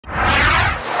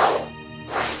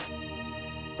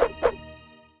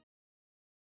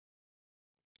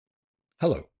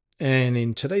Hello, and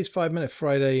in today's 5 Minute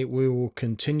Friday, we will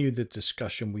continue the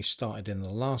discussion we started in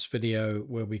the last video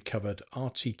where we covered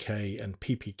RTK and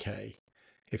PPK.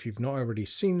 If you've not already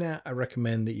seen that, I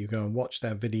recommend that you go and watch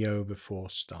that video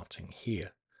before starting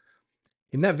here.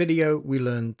 In that video, we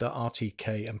learned that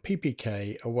RTK and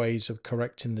PPK are ways of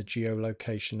correcting the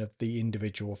geolocation of the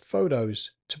individual photos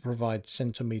to provide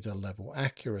centimeter level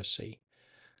accuracy.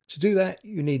 To do that,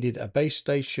 you needed a base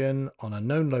station on a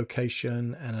known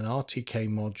location and an RTK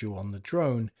module on the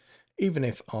drone, even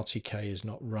if RTK is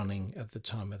not running at the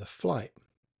time of the flight.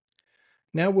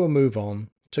 Now we'll move on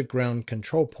to ground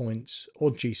control points,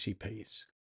 or GCPs.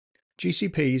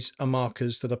 GCPs are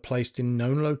markers that are placed in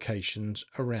known locations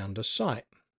around a site.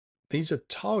 These are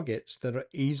targets that are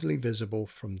easily visible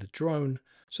from the drone,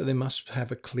 so they must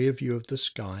have a clear view of the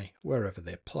sky wherever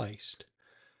they're placed.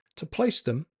 To place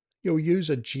them, you'll use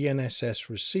a GNSS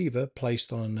receiver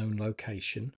placed on a known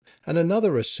location and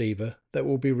another receiver that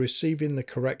will be receiving the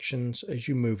corrections as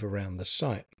you move around the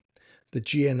site. The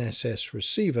GNSS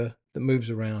receiver that moves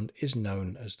around is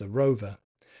known as the rover.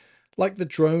 Like the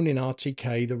drone in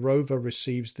RTK, the rover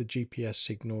receives the GPS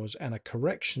signals and a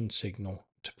correction signal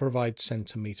to provide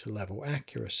centimeter level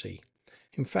accuracy.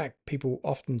 In fact, people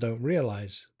often don't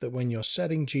realize that when you're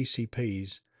setting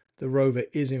GCPs, the rover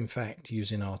is in fact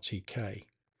using RTK.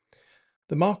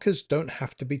 The markers don't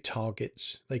have to be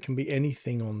targets, they can be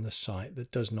anything on the site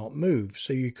that does not move,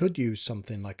 so you could use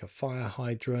something like a fire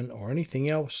hydrant or anything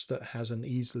else that has an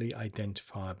easily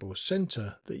identifiable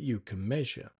center that you can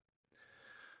measure.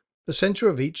 The center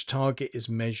of each target is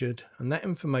measured and that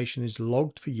information is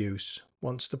logged for use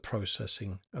once the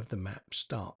processing of the map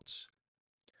starts.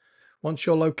 Once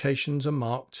your locations are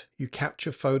marked, you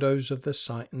capture photos of the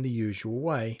site in the usual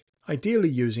way, ideally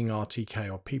using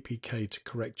RTK or PPK to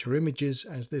correct your images,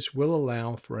 as this will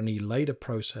allow for any later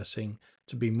processing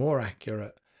to be more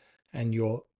accurate and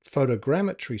your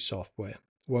photogrammetry software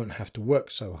won't have to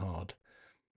work so hard.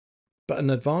 But an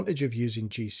advantage of using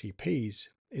GCPs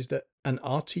is that an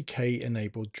RTK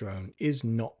enabled drone is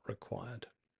not required.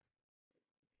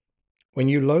 When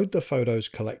you load the photos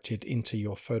collected into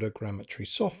your photogrammetry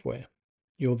software,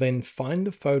 you'll then find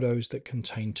the photos that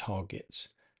contain targets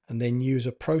and then use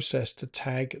a process to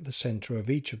tag the center of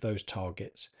each of those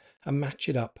targets and match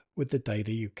it up with the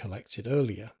data you collected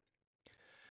earlier.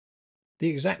 The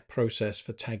exact process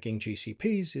for tagging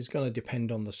GCPs is going to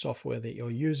depend on the software that you're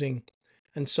using,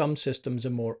 and some systems are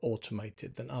more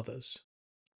automated than others.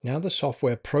 Now the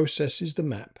software processes the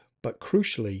map, but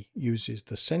crucially uses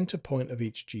the center point of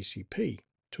each GCP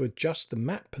to adjust the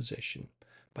map position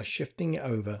by shifting it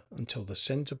over until the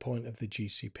center point of the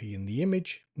GCP in the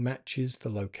image matches the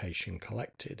location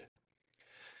collected.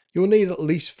 You'll need at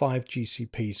least 5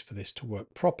 GCPs for this to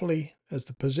work properly, as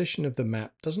the position of the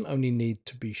map doesn't only need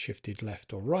to be shifted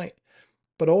left or right,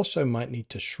 but also might need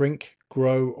to shrink,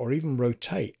 grow, or even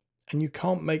rotate, and you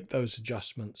can't make those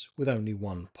adjustments with only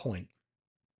one point.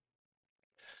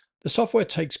 The software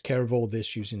takes care of all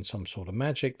this using some sort of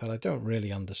magic that I don't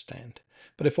really understand.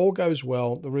 But if all goes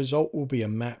well, the result will be a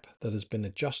map that has been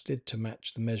adjusted to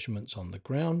match the measurements on the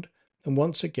ground, and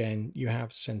once again you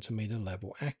have centimeter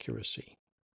level accuracy.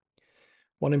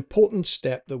 One important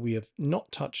step that we have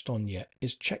not touched on yet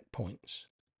is checkpoints.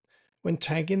 When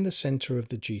tagging the center of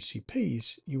the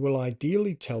GCPs, you will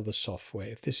ideally tell the software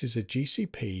if this is a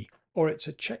GCP or it's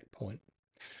a checkpoint.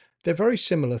 They're very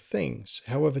similar things,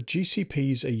 however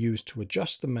GCPs are used to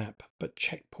adjust the map, but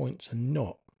checkpoints are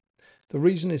not. The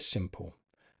reason is simple.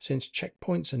 Since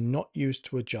checkpoints are not used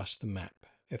to adjust the map,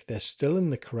 if they're still in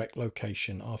the correct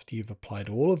location after you've applied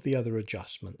all of the other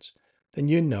adjustments, then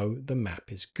you know the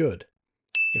map is good.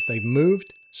 If they've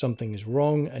moved, something is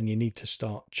wrong and you need to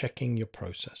start checking your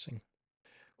processing.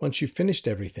 Once you've finished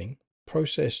everything,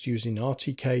 processed using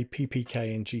RTK,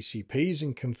 PPK and GCPs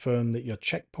and confirm that your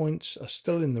checkpoints are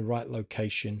still in the right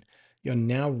location, you're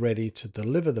now ready to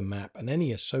deliver the map and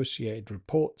any associated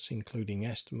reports, including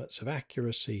estimates of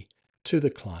accuracy, to the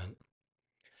client.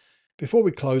 Before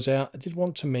we close out, I did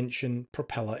want to mention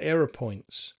Propeller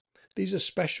Aeropoints. These are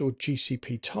special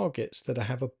GCP targets that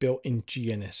have a built-in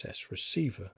GNSS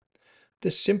receiver.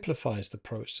 This simplifies the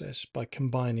process by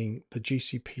combining the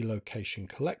GCP location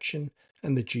collection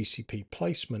and the GCP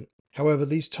placement. However,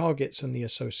 these targets and the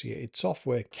associated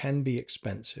software can be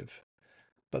expensive,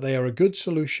 but they are a good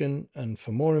solution, and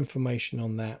for more information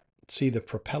on that, see the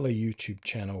Propeller YouTube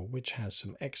channel, which has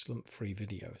some excellent free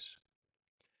videos.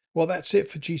 Well, that's it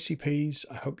for GCPs.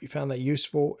 I hope you found that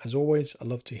useful. As always, I'd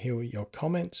love to hear your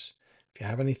comments. If you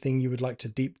have anything you would like to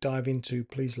deep dive into,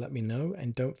 please let me know,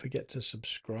 and don't forget to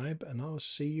subscribe, and I'll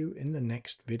see you in the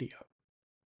next video.